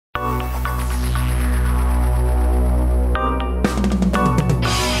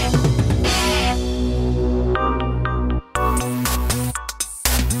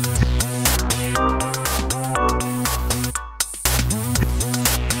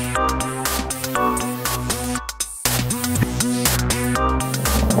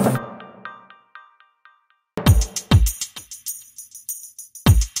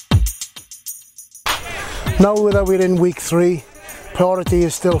now that we're in week 3, priority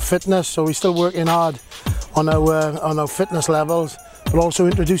is still fitness, so we're still working hard on our fitness levels, but also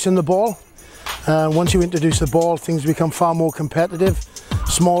introducing the ball. Once you introduce the ball, things become far more competitive.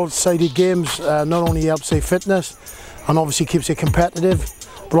 Small-sided games not only help say fitness and obviously keeps it competitive,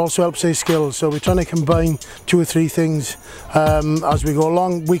 but also helps say skills. So we're trying to combine 2 or 3 things as we go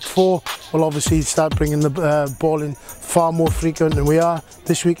along. Week 4, we'll obviously start bringing the ball in far more frequent than we are.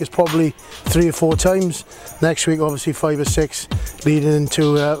 This week is probably 3 or 4 times. Next week, obviously 5 or 6, leading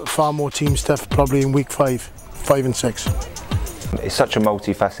into far more team stuff probably in week 5 and 6. It's such a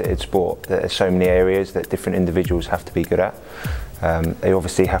multifaceted sport that there's so many areas that different individuals have to be good at. They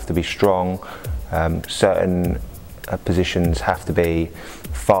obviously have to be strong. Certain positions have to be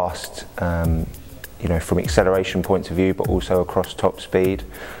fast, you know, from acceleration points of view, but also across top speed.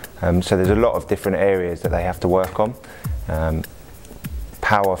 So there's a lot of different areas that they have to work on.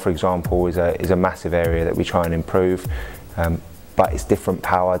 Power, for example, is a massive area that we try and improve. But it's different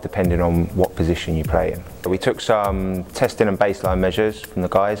power depending on what position you play in. We took some testing and baseline measures from the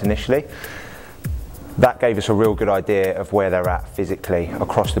guys initially. That gave us a real good idea of where they're at physically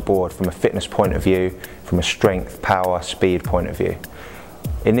across the board, from a fitness point of view, from a strength, power, speed point of view.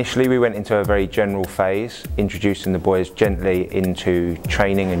 Initially we went into a very general phase, introducing the boys gently into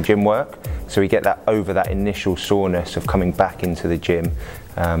training and gym work, so we get that over that initial soreness of coming back into the gym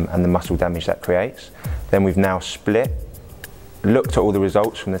and the muscle damage that creates. Then we've now split, looked at all the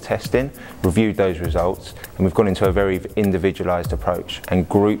results from the testing, reviewed those results, and we've gone into a very individualised approach and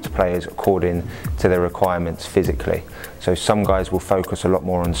grouped players according to their requirements physically. So some guys will focus a lot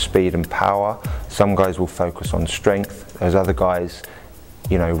more on speed and power, some guys will focus on strength, there's other guys,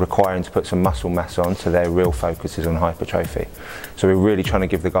 you know, requiring to put some muscle mass on, so their real focus is on hypertrophy. So we're really trying to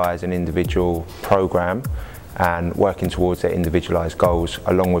give the guys an individual programme and working towards their individualised goals,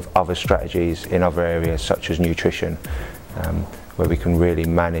 along with other strategies in other areas such as nutrition, where we can really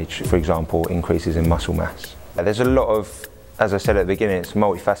manage, for example, increases in muscle mass. There's a lot of, as I said at the beginning, it's a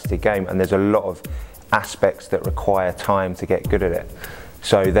multifaceted game, and there's a lot of aspects that require time to get good at it.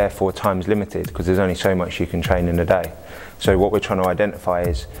 So therefore time's limited, because there's only so much you can train in a day. So what we're trying to identify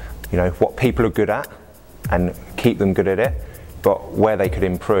is, you know, what people are good at and keep them good at it, but where they could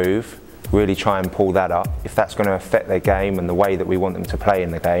improve, really try and pull that up. If that's going to affect their game and the way that we want them to play in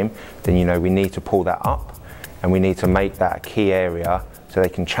the game, then, you know, we need to pull that up, and we need to make that a key area so they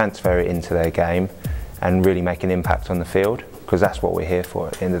can transfer it into their game and really make an impact on the field, because that's what we're here for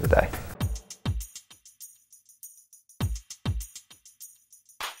at the end of the day.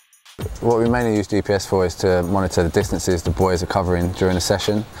 What we mainly use GPS for is to monitor the distances the boys are covering during a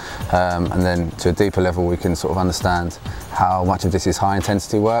session, and then to a deeper level we can sort of understand how much of this is high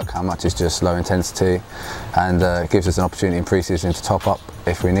intensity work, how much is just low intensity, and it gives us an opportunity in pre-season to top up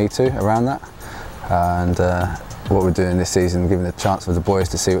if we need to around that. And what we're doing this season, giving the chance for the boys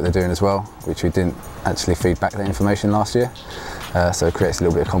to see what they're doing as well, which we didn't actually feed back that information last year. So it creates a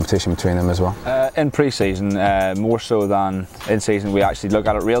little bit of competition between them as well. In pre-season, more so than in season, we actually look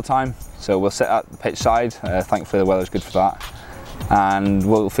at it real time. So we'll sit at the pitch side, thankfully the weather's good for that, and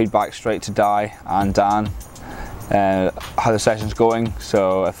we'll feed back straight to Di and Dan how the session's going.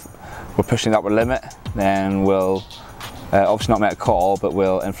 So if we're pushing the upper limit, then we'll obviously not make a call, but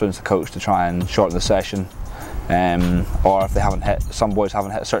we'll influence the coach to try and shorten the session. Or if they haven't hit, some boys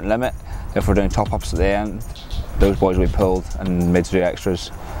haven't hit a certain limit, if we're doing top-ups at the end, those boys will be pulled and made to do extras.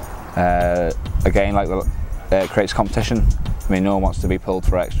 Again, like it creates competition. I mean, no one wants to be pulled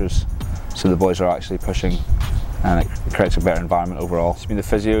for extras, so the boys are actually pushing, and it creates a better environment overall. I mean, the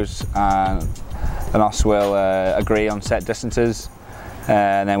physios and us will agree on set distances,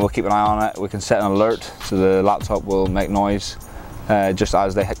 and then we'll keep an eye on it. We can set an alert, so the laptop will make noise just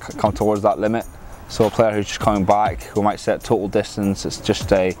as they come towards that limit. So a player who's just coming back, we might set total distance, it's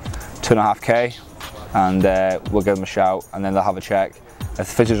just a 2.5k, and we'll give them a shout, and then they'll have a check.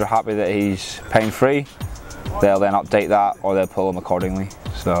 If the physios are happy that he's pain free, they'll then update that, or they'll pull him accordingly.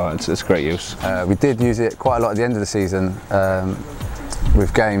 So it's great use. We did use it quite a lot at the end of the season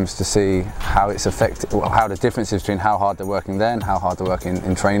with games to see how it's affected, how the difference is between how hard they're working there and how hard they're working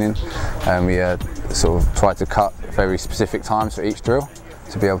in training. And we sort of tried to cut very specific times for each drill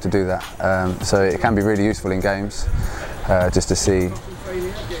to be able to do that. So it can be really useful in games just to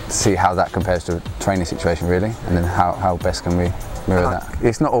see how that compares to a training situation really, and then how best can we mirror that.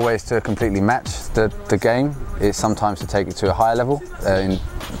 It's not always to completely match the game, it's sometimes to take it to a higher level in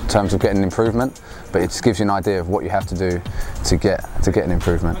terms of getting an improvement, but it just gives you an idea of what you have to do to get an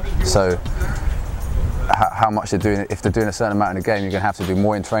improvement. So how much they're doing, if they're doing a certain amount in a game, you're going to have to do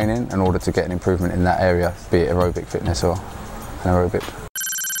more in training in order to get an improvement in that area, be it aerobic fitness or anaerobic.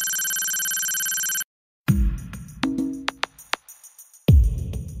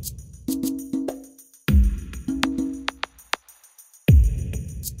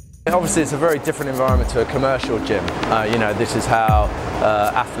 Obviously it's a very different environment to a commercial gym. You know, this is how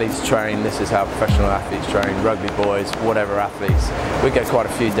athletes train, this is how professional athletes train, rugby boys, whatever athletes. We get quite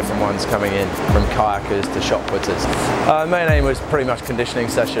a few different ones coming in, from kayakers to shot putters. Main aim was pretty much conditioning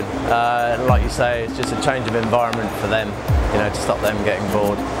session. Like you say, it's just a change of environment for them, you know, to stop them getting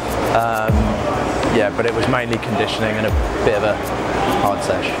bored. Yeah, but it was mainly conditioning and a bit of a hard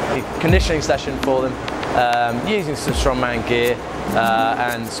sesh. Conditioning session for them, using some strongman gear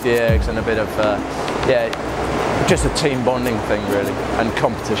and ski ergs and a bit of, yeah, just a team bonding thing really, and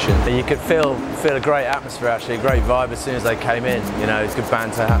competition. You could feel a great atmosphere actually, a great vibe as soon as they came in. You know, it's good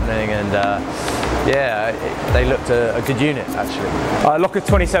banter happening, and yeah, they looked a good unit actually. Locker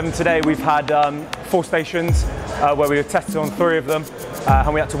 27 today, we've had 4 stations where we were tested on 3 of them,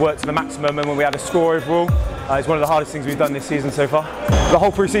 and we had to work to the maximum, and when we had a score overall, it's one of the hardest things we've done this season so far. The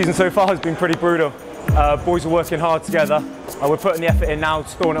whole pre-season so far has been pretty brutal. Boys are working hard together, we're putting the effort in now,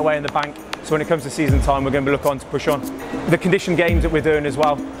 storing away in the bank, so when it comes to season time we're going to look on to push on. The condition games that we're doing as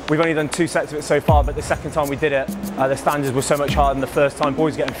well, we've only done 2 sets of it so far, but the second time we did it, the standards were so much harder than the first time.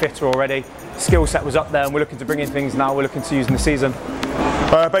 Boys are getting fitter already, skill set was up there, and we're looking to bring in things now we're looking to use in the season.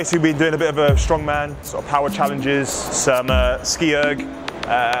 Basically we've been doing a bit of a strongman, sort of power challenges, some ski erg,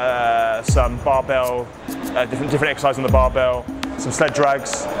 some barbell, different exercise on the barbell, some sled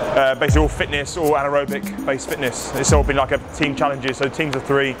drags, basically all fitness, all anaerobic based fitness. It's all been like a team challenges, so teams of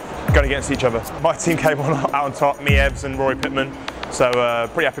 3 going against each other. My team came out on top, me, Ebbs and Rory Pittman, so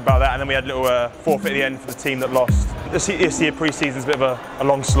pretty happy about that. And then we had a little forfeit at the end for the team that lost. This year pre-season is a bit of a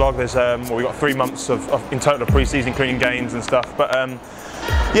long slog. There's well, we've got 3 months in total of pre-season, including games and stuff. But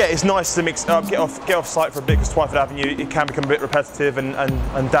yeah, it's nice to mix it up, get off site for a bit, because Twyford Avenue, it can become a bit repetitive,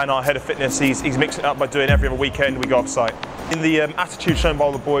 and Dan, our head of fitness, he's mixing it up by doing every other weekend we go off site. In the attitude shown by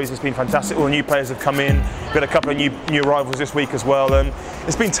all the boys, it's been fantastic. All the new players have come in. We've had a couple of new arrivals this week as well.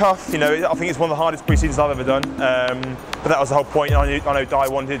 It's been tough, you know. I think it's one of the hardest pre-seasons I've ever done. But that was the whole point. I know Di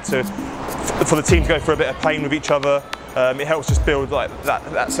wanted for the team to go through a bit of pain with each other. It helps just build like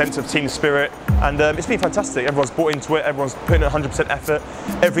that sense of team spirit, and it's been fantastic. Everyone's bought into it, everyone's putting in 100% effort,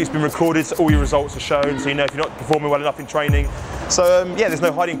 everything's been recorded, so all your results are shown, so you know if you're not performing well enough in training. So yeah, there's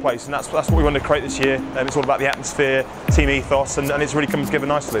no hiding place, and that's what we wanted to create this year. It's all about the atmosphere, team ethos, and it's really come together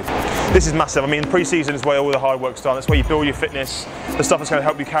nicely. This is massive. I mean, pre-season is where all the hard work's done. That's where you build your fitness, the stuff that's going to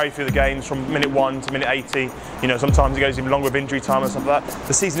help you carry through the games from minute 1 to minute 80. You know, sometimes it goes even longer with injury time and stuff like that.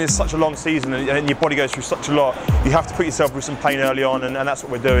 The season is such a long season, and your body goes through such a lot. You have to put yourself through some pain early on, and that's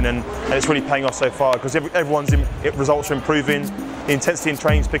what we're doing, and it's really paying off so far, because results are improving, the intensity in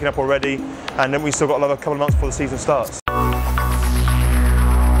training's picking up already, and then we've still got a couple of months before the season starts.